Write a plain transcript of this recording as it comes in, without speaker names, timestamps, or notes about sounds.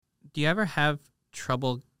do you ever have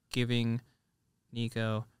trouble giving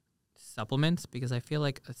Nico supplements? Because I feel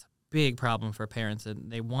like it's a big problem for parents,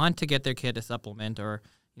 and they want to get their kid a supplement or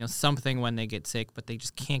something when they get sick, but they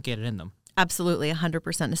just can't get it in them. Absolutely,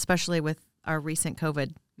 100%, especially with our recent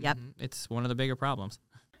COVID. Yep. It's one of the bigger problems.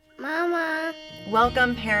 Mama.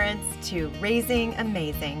 Welcome, parents, to Raising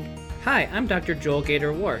Amazing. Hi, I'm Dr. Joel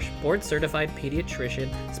Gator-Warsh, board-certified pediatrician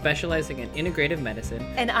specializing in integrative medicine.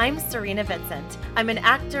 And I'm Serena Vincent. I'm an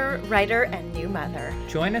actor, writer, and new mother.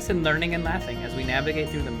 Join us in learning and laughing as we navigate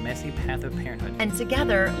through the messy path of parenthood. And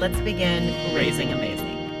together, let's begin Raising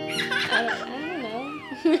Amazing. I don't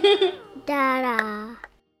know. Dada.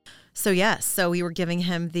 So we were giving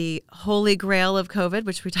him the holy grail of COVID,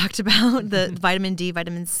 which we talked about, the vitamin D,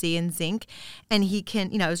 vitamin C, and zinc. And he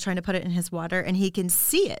can, I was trying to put it in his water, and he can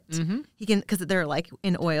see it. Mm-hmm. He can, because they're like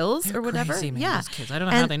in oils they're or whatever. Crazy, man, yeah, those kids. I don't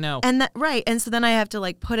know how they know. And right, and so then I have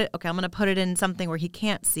to put it. Okay, I'm going to put it in something where he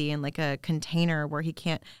can't see, in like a container where he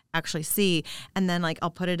can't actually see, and then I'll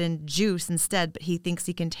put it in juice instead. But he thinks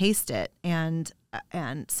he can taste it, and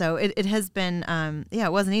so it has been.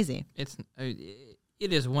 It wasn't easy.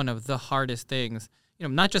 It is one of the hardest things,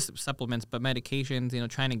 not just supplements, but medications,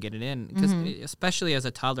 trying to get it in. Because especially as a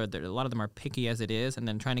toddler, a lot of them are picky as it is, and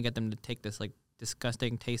then trying to get them to take this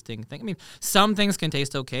disgusting tasting thing. I mean, some things can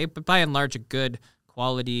taste okay, but by and large, a good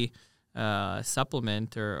quality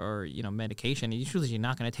supplement or medication, usually you're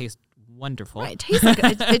not going to taste wonderful. Right, it tastes like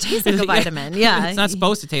a vitamin. Yeah, it's not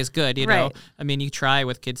supposed to taste good. You right. know, I mean, you try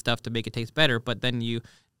with kid stuff to make it taste better, but then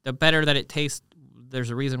the better that it tastes. There's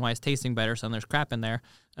a reason why it's tasting better, so there's crap in there.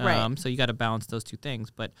 Right. So you got to balance those two things.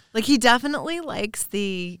 But he definitely likes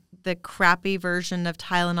the crappy version of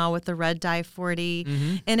Tylenol with the red dye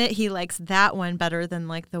 40 in it. He likes that one better than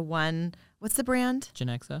the one. What's the brand?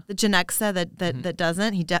 Genexa. The Genexa that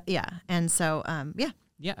doesn't. And so yeah.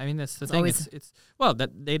 Yeah, I mean that's the thing. It's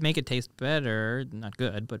that they make it taste better, not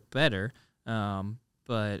good, but better.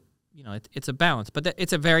 But it's a balance. But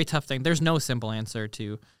it's a very tough thing. There's no simple answer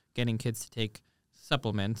to getting kids to take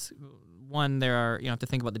supplements. One, you have to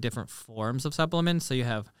think about the different forms of supplements. So you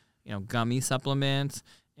have, gummy supplements,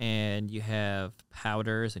 and you have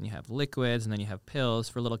powders, and you have liquids, and then you have pills.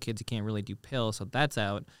 For little kids, you can't really do pills, so that's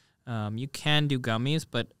out. You can do gummies,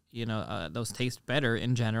 but those taste better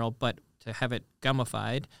in general. But to have it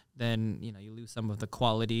gummified, then you lose some of the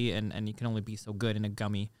quality, and you can only be so good in a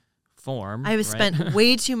gummy form. I've spent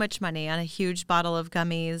way too much money on a huge bottle of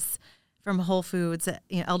gummies from Whole Foods,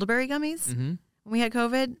 elderberry gummies. Mm-hmm. When we had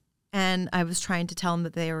COVID, and I was trying to tell him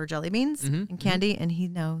that they were jelly beans and candy, and he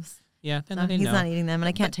knows. Yeah, so he's not eating them, and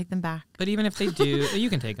I can't take them back. But even if they do, you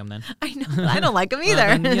can take them then. I know. I don't like them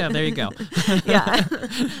either. Yeah, there you go. Yeah.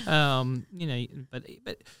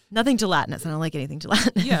 But nothing gelatinous. I don't like anything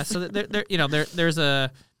gelatinous. Yeah, so there's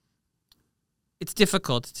it's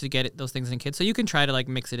difficult to get those things in kids. So you can try to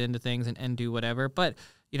mix it into things and do whatever. But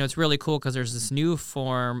it's really cool because there's this new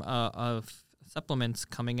form of supplements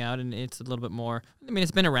coming out, and it's a little bit more. I mean,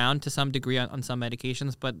 it's been around to some degree on some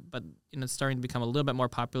medications, but it's starting to become a little bit more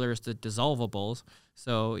popular as the dissolvables.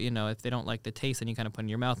 So if they don't like the taste, then you kind of put it in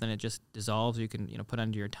your mouth, and it just dissolves. You can put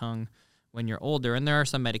under your tongue when you're older. And there are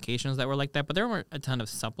some medications that were like that, but there weren't a ton of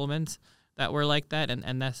supplements that were like that,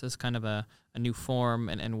 and this is kind of a new form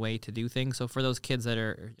and way to do things. So for those kids that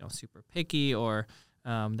are super picky, or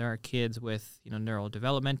there are kids with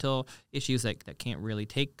neurodevelopmental issues that can't really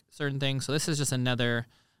take certain things. So this is just another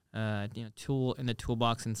tool in the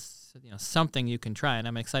toolbox, and something you can try. And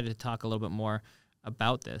I'm excited to talk a little bit more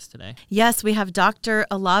about this today. Yes, we have Dr.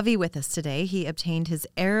 Alavi with us today. He obtained his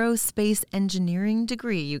aerospace engineering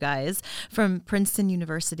degree, you guys, from Princeton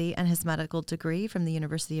University, and his medical degree from the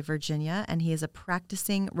University of Virginia, and he is a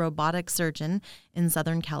practicing robotic surgeon in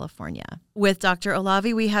Southern California. With Dr.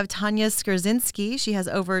 Alavi, we have Tanya Skarzinski. She has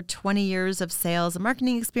over 20 years of sales and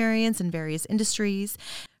marketing experience in various industries.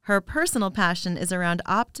 Her personal passion is around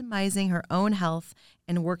optimizing her own health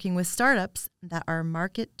and working with startups that are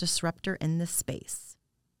market disruptor in this space.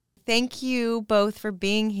 Thank you both for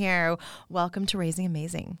being here. Welcome to Raising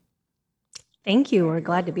Amazing. Thank you. We're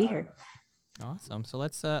glad to be here. Awesome. So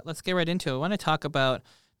let's get right into it. I want to talk about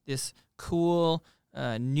this cool,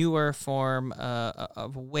 newer form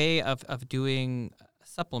of way of doing a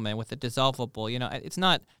supplement with a dissolvable. It's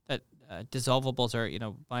not that dissolvables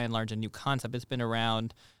are, by and large, a new concept. It's been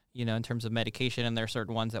around, in terms of medication, and there are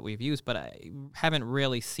certain ones that we've used, but I haven't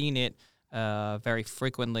really seen it very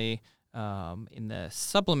frequently in the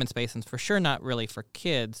supplement space, and for sure not really for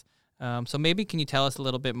kids. So maybe can you tell us a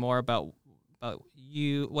little bit more about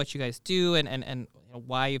what you guys do, and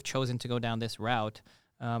why you've chosen to go down this route,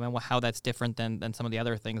 and how that's different than some of the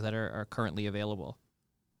other things that are currently available?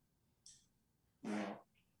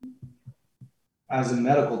 as a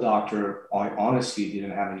medical doctor, I honestly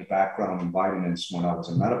didn't have any background in vitamins when I was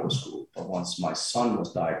in medical school. But once my son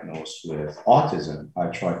was diagnosed with autism, I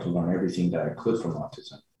tried to learn everything that I could from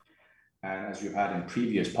autism. And as you had in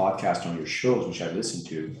previous podcasts on your shows, which I listened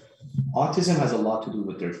to, autism has a lot to do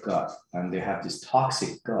with their gut. And they have this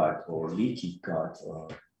toxic gut or leaky gut.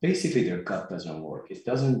 Basically, their gut doesn't work. It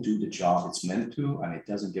doesn't do the job it's meant to, and it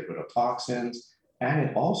doesn't get rid of toxins. And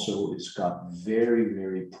it also has got very,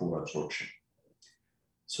 very poor absorption.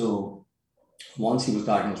 So once he was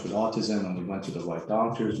diagnosed with autism and we went to the right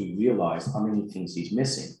doctors, we realized how many things he's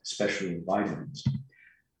missing, especially in vitamins.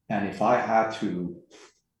 And if I had to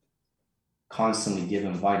constantly give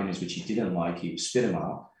him vitamins which he didn't like, he would spit them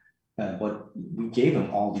out. But we gave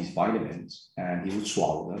him all these vitamins and he would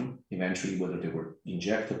swallow them eventually, whether they were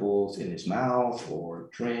injectables in his mouth or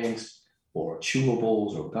drinks or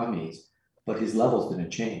chewables or gummies, but his levels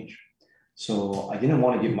didn't change. So I didn't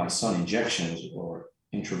want to give my son injections or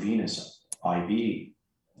intravenous IV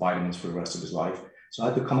vitamins for the rest of his life. So I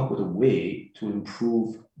had to come up with a way to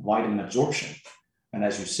improve vitamin absorption. And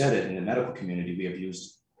as you said it, in the medical community, we have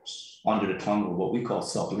used under the tongue, or what we call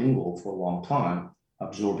sublingual, for a long time,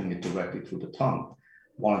 absorbing it directly through the tongue.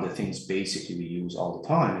 One of the things basically we use all the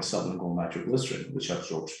time is sublingual nitroglycerin, which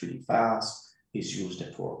absorbs pretty fast, is used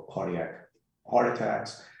for cardiac heart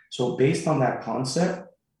attacks. So based on that concept,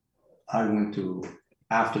 I went to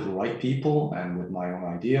after the right people and with my own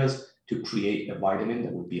ideas to create a vitamin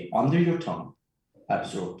that would be under your tongue,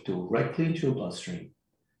 absorbed directly into your bloodstream.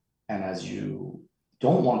 And as you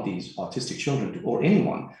don't want these autistic children to, or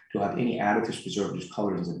anyone to have any additives, preservatives,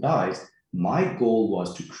 colorings, and dyes, my goal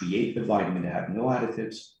was to create a vitamin that had no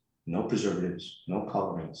additives, no preservatives, no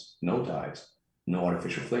colorings, no dyes, no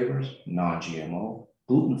artificial flavors, non-GMO,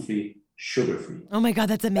 gluten-free, sugar-free. Oh my God,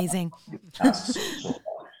 that's amazing.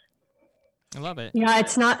 I love it. Yeah,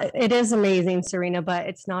 it is amazing, Serena, but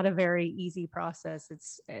it's not a very easy process.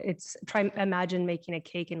 Imagine making a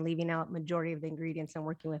cake and leaving out majority of the ingredients and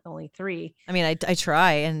working with only 3. I mean, I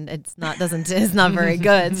try and it's not very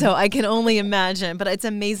good. So I can only imagine, but it's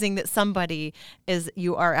amazing that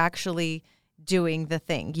you are actually doing the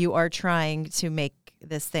thing. You are trying to make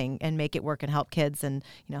this thing and make it work and help kids. And,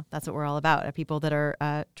 that's what we're all about, people that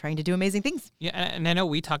are trying to do amazing things. Yeah. And I know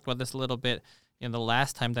we talked about this a little bit the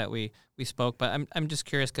last time that we spoke, but I'm just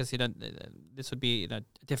curious because this would be a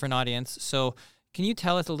different audience. So can you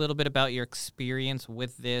tell us a little bit about your experience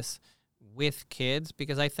with this with kids?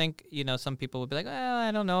 Because I think some people would be like,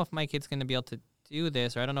 I don't know if my kid's going to be able to do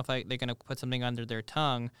this, or I don't know if they're going to put something under their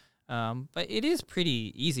tongue. But it is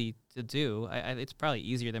pretty easy to do. It's probably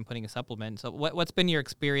easier than putting a supplement. So what's been your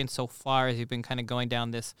experience so far as you've been kind of going down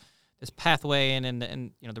this pathway and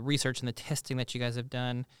the research and the testing that you guys have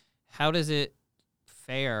done? How does it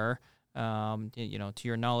fare, to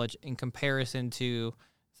your knowledge, in comparison to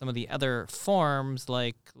some of the other forms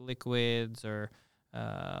like liquids or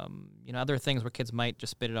other things where kids might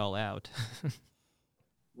just spit it all out?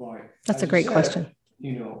 Right. That's a great question.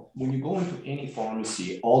 When you go into any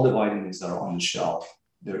pharmacy, all the vitamins that are on the shelf,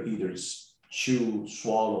 they're either chew,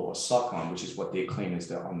 swallow, or suck on, which is what they claim is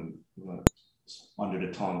they're under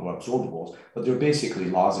the tongue or absorbables, but they're basically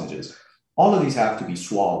lozenges. All of these have to be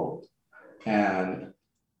swallowed. And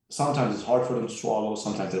sometimes it's hard for them to swallow,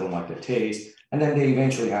 sometimes they don't like the taste, and then they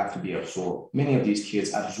eventually have to be absorbed. Many of these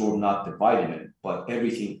kids absorb not the vitamin, but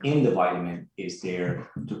everything in the vitamin is there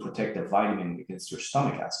to protect the vitamin against your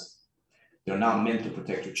stomach acid. They're not meant to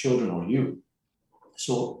protect your children or you.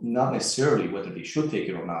 So not necessarily whether they should take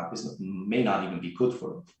it or not, may not even be good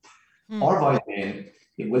for them. Our vitamin,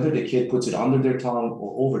 whether the kid puts it under their tongue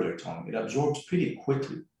or over their tongue, it absorbs pretty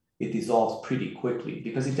quickly. It dissolves pretty quickly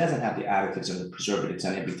because it doesn't have the additives and the preservatives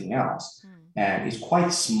and everything else. And it's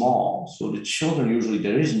quite small. So the children, usually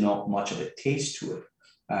there is not much of a taste to it.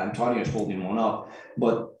 And Tanya is holding one up,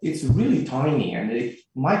 but it's really tiny. And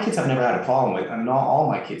my kids have never had a problem with it. And not all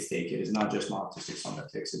my kids take it. It's not just my autistic son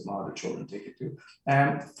that takes it. My other children take it too.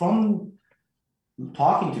 And from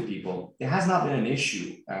talking to people, it has not been an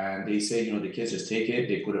issue. And they say, the kids just take it,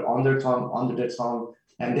 they put it on their tongue, under their tongue,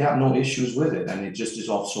 and they have no issues with it. And it just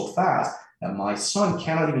dissolves so fast that my son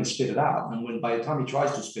cannot even spit it out. And by the time he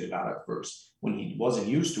tries to spit it out at first, when he wasn't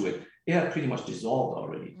used to it, it had pretty much dissolved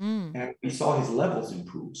already. And we saw his levels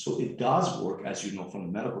improve. So it does work, as you know, from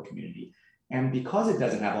the medical community. And because it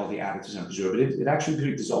doesn't have all the additives and preservatives, it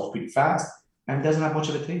actually dissolves pretty fast and doesn't have much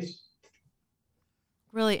of a taste.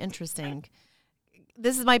 Really interesting.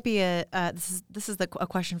 This might be a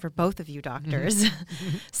question for both of you doctors.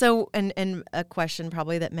 So, and a question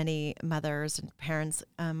probably that many mothers and parents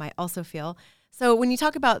might also feel. So when you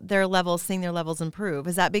talk about their levels, seeing their levels improve,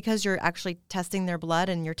 is that because you're actually testing their blood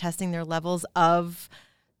and you're testing their levels of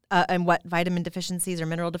and what vitamin deficiencies or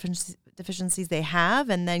mineral deficiencies they have,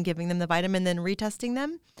 and then giving them the vitamin, then retesting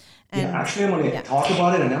them? And, yeah, actually, I'm going to talk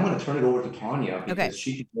about it, and I'm going to turn it over to Tanya because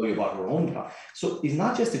she can tell you about her own blood. So it's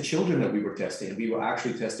not just the children that we were testing. We were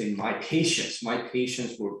actually testing my patients. My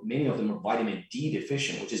patients many of them are vitamin D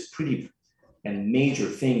deficient, which is pretty a major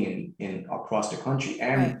thing in across the country.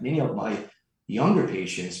 And many of my younger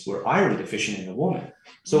patients were iron deficient in a woman.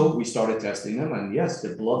 So we started testing them, and yes,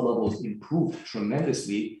 the blood levels improved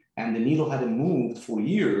tremendously. And the needle hadn't moved for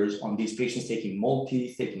years on these patients taking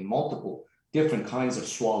multiple different kinds of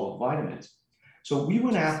swallowed vitamins. So we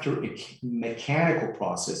went after a mechanical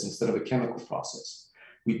process instead of a chemical process.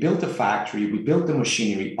 We built a factory, we built the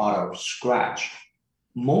machinery out of scratch.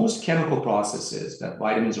 Most chemical processes that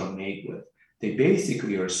vitamins are made with, they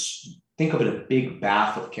basically think of it a big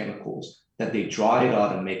bath of chemicals that they dry it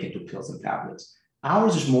out and make into pills and tablets.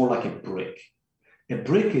 Ours is more like a brick. A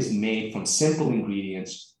brick is made from simple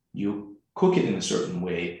ingredients. You cook it in a certain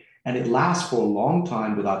way, and it lasts for a long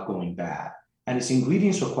time without going bad. And its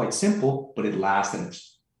ingredients are quite simple, but it lasts and it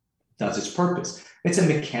does its purpose. It's a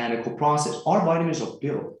mechanical process. Our vitamins are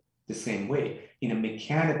built the same way, in a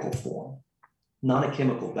mechanical form, not a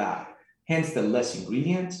chemical bath. Hence the less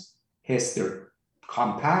ingredients, hence they're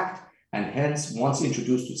compact, and hence once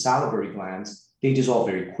introduced to salivary glands, they dissolve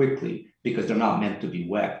very quickly because they're not meant to be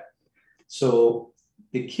wet. So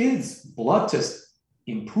the kids' blood test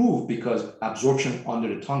improve because absorption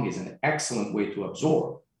under the tongue is an excellent way to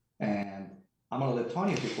absorb. And I'm going to let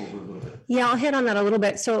Tanya take over a little bit. Yeah, I'll hit on that a little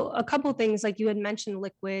bit. So a couple of things, like you had mentioned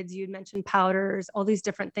liquids, you had mentioned powders, all these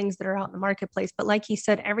different things that are out in the marketplace. But like he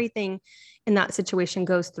said, everything in that situation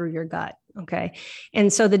goes through your gut. Okay.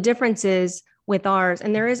 And so the difference is with ours,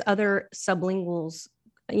 and there is other sublinguals,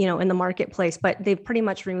 in the marketplace, but they've pretty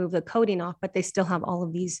much removed the coating off, but they still have all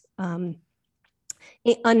of these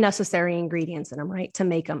unnecessary ingredients in them, right? To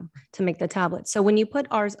make the tablets. So when you put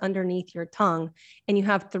ours underneath your tongue and you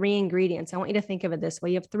have 3 ingredients, I want you to think of it this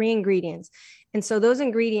way. You have 3 ingredients. And so those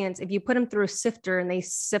ingredients, if you put them through a sifter and they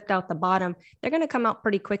sift out the bottom, they're going to come out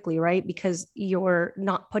pretty quickly, right? Because you're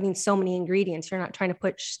not putting so many ingredients. You're not trying to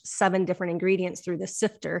put 7 different ingredients through the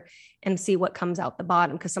sifter and see what comes out the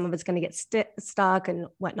bottom, because some of it's going to get stuck and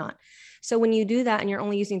whatnot. So when you do that and you're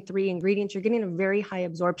only using 3 ingredients, you're getting a very high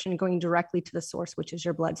absorption going directly to the source, which is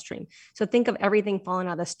your bloodstream. So think of everything falling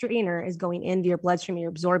out of the strainer is going into your bloodstream and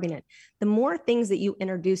you're absorbing it. The more things that you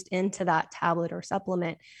introduced into that tablet or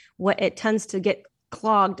supplement, what it tends to get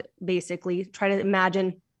clogged, basically. Try to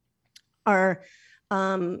imagine our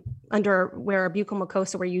under where our buccal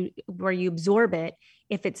mucosa, where you absorb it,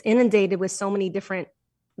 if it's inundated with so many different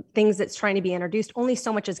things that's trying to be introduced, only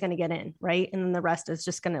so much is going to get in, right? And then the rest is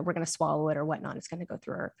just we're going to swallow it or whatnot. It's going to go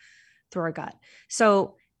through our gut.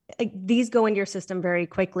 So these go into your system very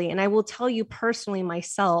quickly. And I will tell you personally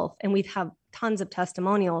myself, and we've had tons of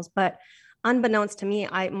testimonials, but unbeknownst to me,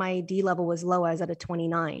 my D level was low. I was at a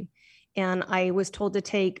 29 and I was told to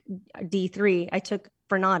take D3. I took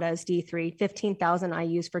Vernada's D3, 15,000 I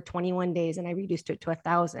used for 21 days, and I reduced it to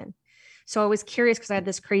 1,000. So I was curious because I had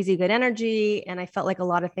this crazy good energy and I felt like a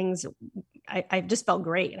lot of things, I just felt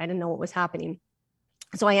great. I didn't know what was happening.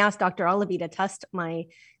 So I asked Dr. Olavi to test my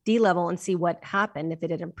D level and see what happened, if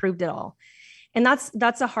it had improved at all. And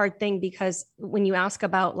that's a hard thing, because when you ask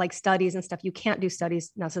about like studies and stuff, you can't do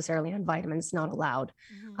studies necessarily on vitamins. It's not allowed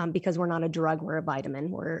because we're not a drug, we're a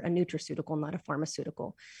vitamin, we're a nutraceutical, not a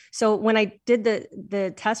pharmaceutical. So when I did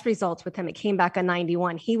the test results with him, it came back a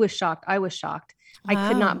 91. He was shocked. I was shocked. Wow. I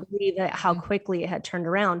could not believe how quickly it had turned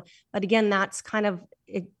around. But again, that's kind of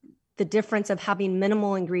the difference of having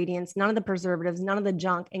minimal ingredients, none of the preservatives, none of the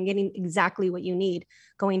junk, and getting exactly what you need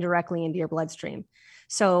going directly into your bloodstream.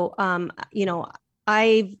 So,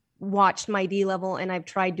 I've watched my D level and I've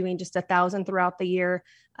tried doing just 1,000 throughout the year.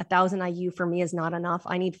 1,000 IU for me is not enough.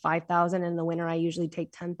 I need 5,000. In the winter, I usually take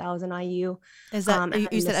 10,000 IU. Is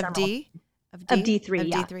that, you said of D? Of D3,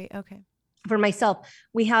 yeah. D3, okay. For myself,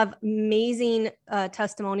 we have amazing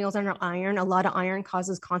testimonials on our iron. A lot of iron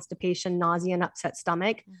causes constipation, nausea, and upset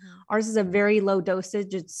stomach. Mm-hmm. Ours is a very low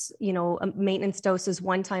dosage. It's, a maintenance dose is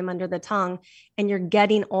 1 time under the tongue, and you're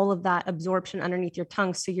getting all of that absorption underneath your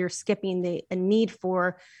tongue. So you're skipping a need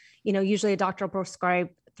for, usually a doctor will prescribe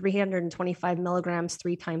 325 milligrams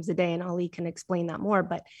 3 times a day. And Ali can explain that more,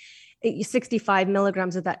 but 65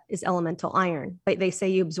 milligrams of that is elemental iron, but they say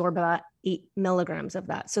you absorb about 8 milligrams of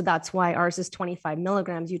that. So that's why ours is 25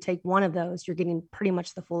 milligrams. You take 1 of those, you're getting pretty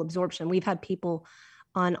much the full absorption. We've had people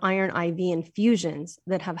on iron IV infusions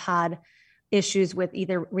that have had issues with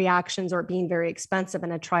either reactions or being very expensive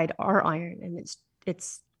and had tried our iron, and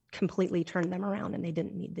it's completely turned them around, and they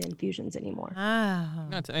didn't need the infusions anymore. Oh.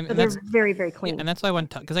 And So they're very, very clean. and that's why I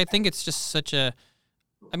want to, because I think it's just such a,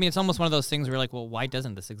 I mean, it's almost one of those things where like, well, why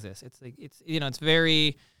doesn't this exist? It's like, it's, it's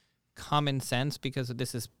very common sense because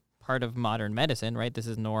this is part of modern medicine, right? This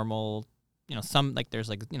is normal. Some, like, there's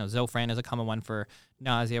like, Zofran is a common one for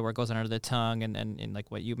nausea where it goes under the tongue, and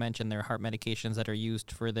like what you mentioned, there are heart medications that are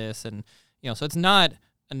used for this, and so it's not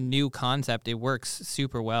a new concept. It works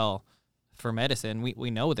super well for medicine.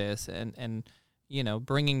 We know this, and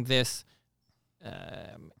bringing this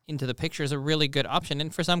into the picture is a really good option.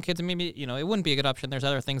 And for some kids, maybe it wouldn't be a good option. There's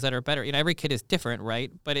other things that are better. Every kid is different,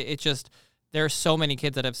 right? But it's just, there are so many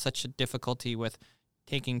kids that have such a difficulty with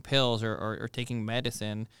taking pills or taking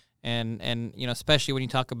medicine. And especially when you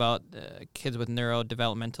talk about kids with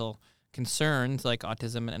neurodevelopmental concerns like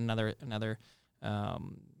autism and other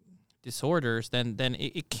disorders, then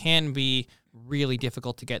it can be really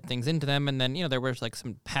difficult to get things into them. And then there was like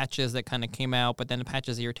some patches that kind of came out, but then the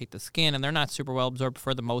patches irritate the skin, and they're not super well absorbed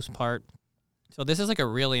for the most part. So this is like a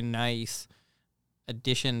really nice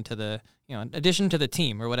addition to the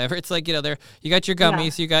team or whatever. It's like, you got your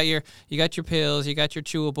gummies, you got your pills, you got your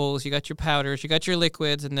chewables, you got your powders, you got your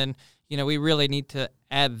liquids, and then we really need to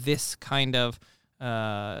add this kind of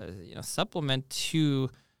supplement to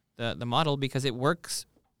the model, because it works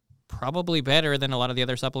probably better than a lot of the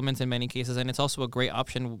other supplements in many cases, and it's also a great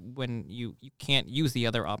option when you can't use the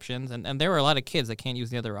other options, and there are a lot of kids that can't use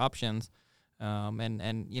the other options.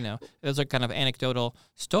 Those are kind of anecdotal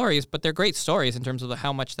stories, but they're great stories in terms of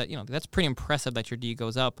how much that, that's pretty impressive that your D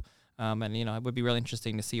goes up. It would be really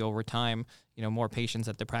interesting to see over time, more patients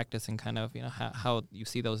at the practice and kind of, how you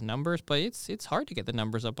see those numbers. But it's hard to get the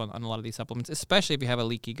numbers up on a lot of these supplements, especially if you have a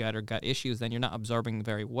leaky gut or gut issues, then you're not absorbing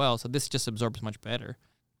very well. So this just absorbs much better,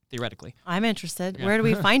 theoretically. I'm interested. Yeah. Where do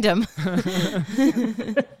we find them?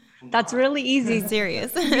 That's really easy.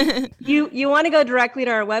 Serious. You want to go directly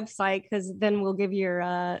to our website, because then we'll give your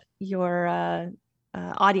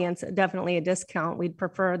audience definitely a discount. We'd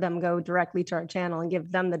prefer them go directly to our channel and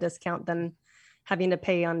give them the discount than having to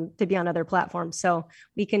pay to be on other platforms. So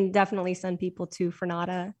we can definitely send people to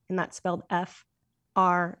Frunatta, and that's spelled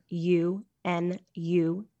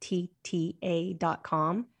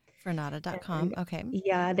FRUNUTTA.com. Frunatta.com. Okay.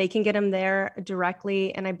 Yeah, they can get them there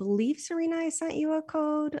directly. And I believe, Serena, I sent you a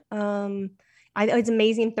code. It's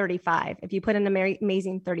Amazing 35. If you put in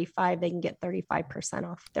Amazing 35, they can get 35%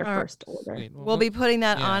 off their first order. We'll be putting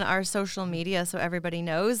that on our social media so everybody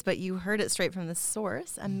knows, but you heard it straight from the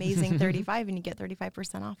source, Amazing 35, and you get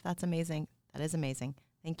 35% off. That's amazing. That is amazing.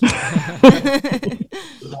 Thank you.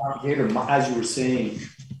 As you were saying,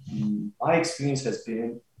 my experience has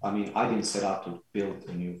been, I didn't set out to build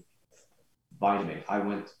a new vitamin. I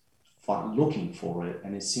went looking for it,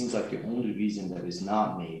 and it seems like the only reason that is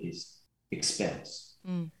not made is expense.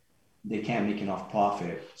 They can't make enough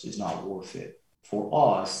profit, so it's not worth it. For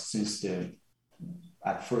us, since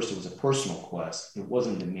at first it was a personal quest, it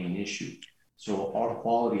wasn't the main issue. So our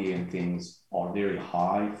quality and things are very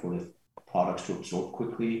high for the products to absorb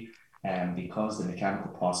quickly, and because the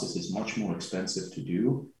mechanical process is much more expensive to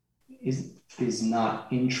do, is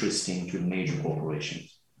not interesting to major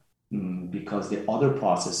corporations, because the other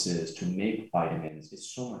processes to make vitamins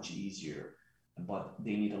is so much easier, but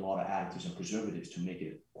they need a lot of additives and preservatives to make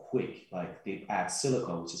it quick. Like they add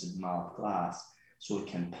silica, which is a mild glass, so it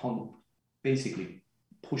can basically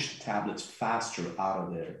push the tablets faster out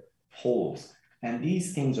of their holes. And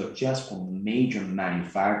these things are just for major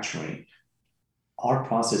manufacturing. Our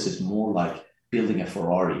process is more like building a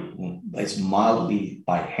Ferrari. It's mildly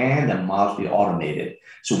by hand and mildly automated.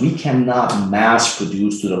 So we cannot mass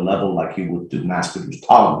produce to the level like you would do mass produce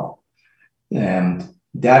Tylenol. And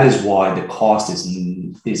that is why the cost is a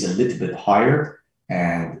little bit higher,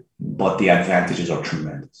 but the advantages are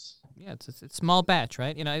tremendous. Yeah, it's small batch,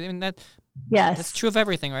 right? Yes, that's true of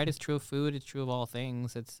everything, right? It's true of food. It's true of all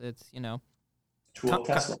things. It's true of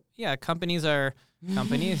Tesla. Companies are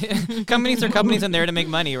companies. Companies are companies, and they're to make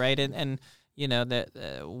money, right? And that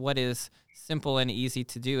what is simple and easy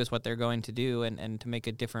to do is what they're going to do, and to make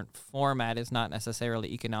a different format is not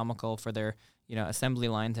necessarily economical for their assembly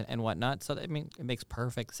lines and whatnot. So it makes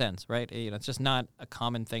perfect sense, right? It's just not a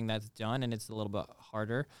common thing that's done, and it's a little bit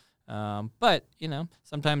harder. But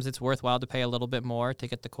sometimes it's worthwhile to pay a little bit more to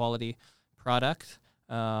get the quality product.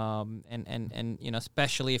 And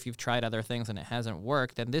especially if you've tried other things and it hasn't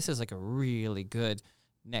worked, then this is like a really good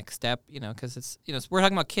next step, because it's, we're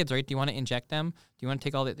talking about kids, right? Do you want to inject them? Do you want to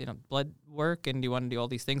take all the, blood work, and do you want to do all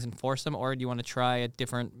these things and force them? Or do you want to try a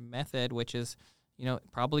different method, which is,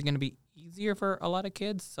 probably going to be easier for a lot of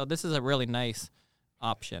kids. So this is a really nice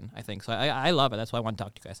option, I think. So I love it. That's why I want to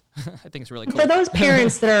talk to you guys. I think it's really cool. For those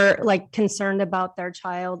parents that are like concerned about their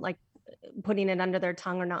child, like putting it under their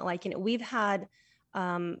tongue or not liking it, we've had,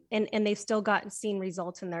 and they've still seen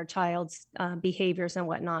results in their child's behaviors and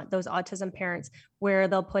whatnot. Those autism parents, where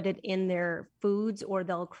they'll put it in their foods, or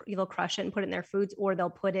they'll crush it and put it in their foods, or they'll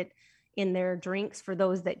put it in their drinks. For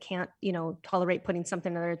those that can't, tolerate putting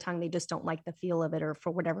something under their tongue, they just don't like the feel of it, or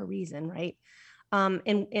for whatever reason, right?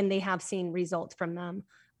 And they have seen results from them.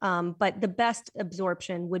 But the best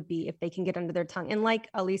absorption would be if they can get under their tongue. And like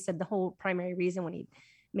Ali said, the whole primary reason when he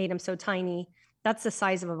made them so tiny, that's the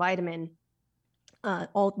size of a vitamin.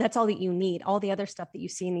 That's all that you need. All the other stuff that you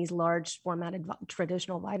see in these large formatted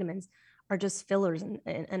traditional vitamins are just fillers and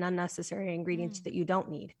unnecessary ingredients that you don't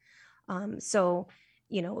need. So,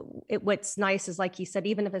 what's nice is, like he said,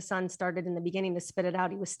 even if his son started in the beginning to spit it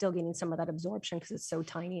out, he was still getting some of that absorption because it's so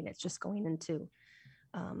tiny and it's just going into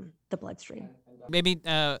the bloodstream. Maybe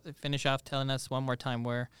finish off telling us one more time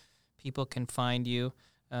where people can find you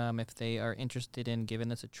if they are interested in giving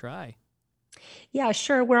this a try. Yeah,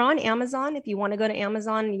 sure. We're on Amazon if you want to go to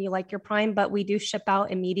Amazon and you like your Prime, but we do ship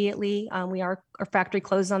out immediately. Our factory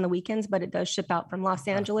closes on the weekends, but it does ship out from Los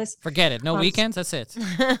Angeles. Forget it. No weekends. That's it.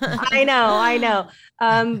 I know.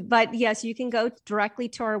 But yes, you can go directly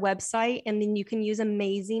to our website, and then you can use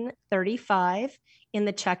Amazing35 in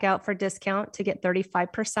the checkout for discount to get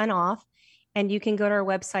 35% off. And you can go to our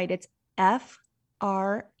website. It's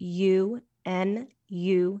FRUNUTTA.com.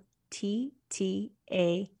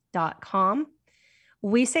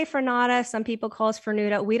 We say Fernata. Some people call us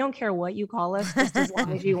Fernuta. We don't care what you call us, just as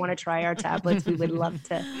long as you want to try our tablets. We would love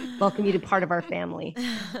to welcome you to part of our family.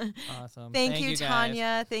 Awesome. Thank you,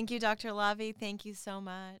 Tanya. Thank you, Dr. Alavi. Thank you so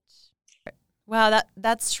much. Wow,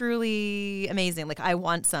 that's truly amazing. Like, I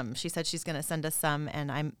want some. She said she's going to send us some,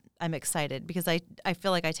 and I'm excited because I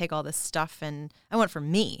feel like I take all this stuff and I want it for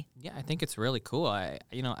me. Yeah, I think it's really cool. I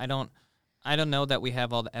don't know that we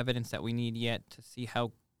have all the evidence that we need yet to see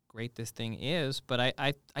how great this thing is, but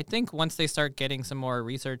I think once they start getting some more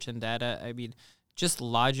research and data, I mean, just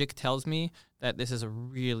logic tells me that this is a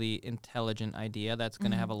really intelligent idea that's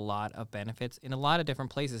going to have a lot of benefits in a lot of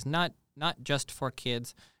different places, not just for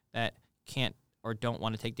kids that can't or don't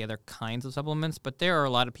want to take the other kinds of supplements, but there are a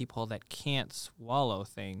lot of people that can't swallow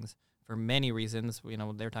things for many reasons.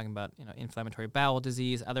 They're talking about, inflammatory bowel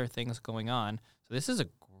disease, other things going on. So this is a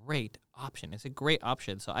great option. It's a great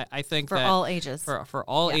option. So I think for all ages, for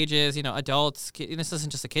all ages, adults, this isn't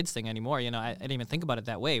just a kids thing anymore. I didn't even think about it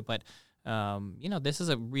that way, but this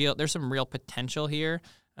is there's some real potential here,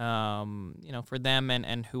 for them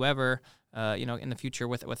and whoever, in the future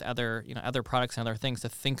with other, other products and other things, to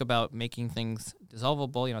think about making things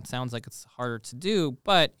dissolvable. It sounds like it's harder to do,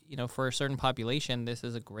 but, for a certain population, this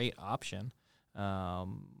is a great option.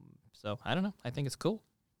 So I don't know. I think it's cool.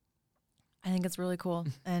 I think it's really cool.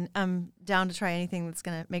 And I'm down to try anything that's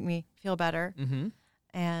going to make me feel better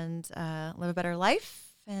and live a better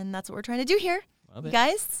life. And that's what we're trying to do here. Love you it.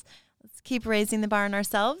 guys, let's keep raising the bar on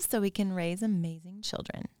ourselves so we can raise amazing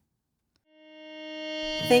children.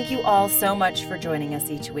 Thank you all so much for joining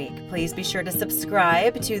us each week. Please be sure to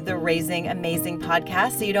subscribe to the Raising Amazing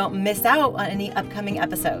podcast so you don't miss out on any upcoming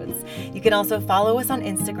episodes. You can also follow us on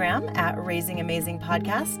Instagram at Raising Amazing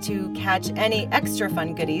Podcast to catch any extra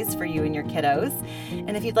fun goodies for you and your kiddos.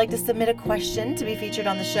 And if you'd like to submit a question to be featured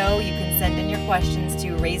on the show, you can send in your questions to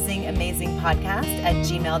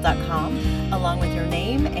raisingamazingpodcast@gmail.com along with your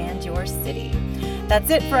name and your city.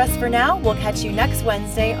 That's it for us for now. We'll catch you next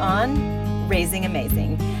Wednesday on Raising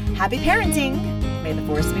Amazing. Happy parenting. May the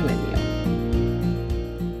force be with you.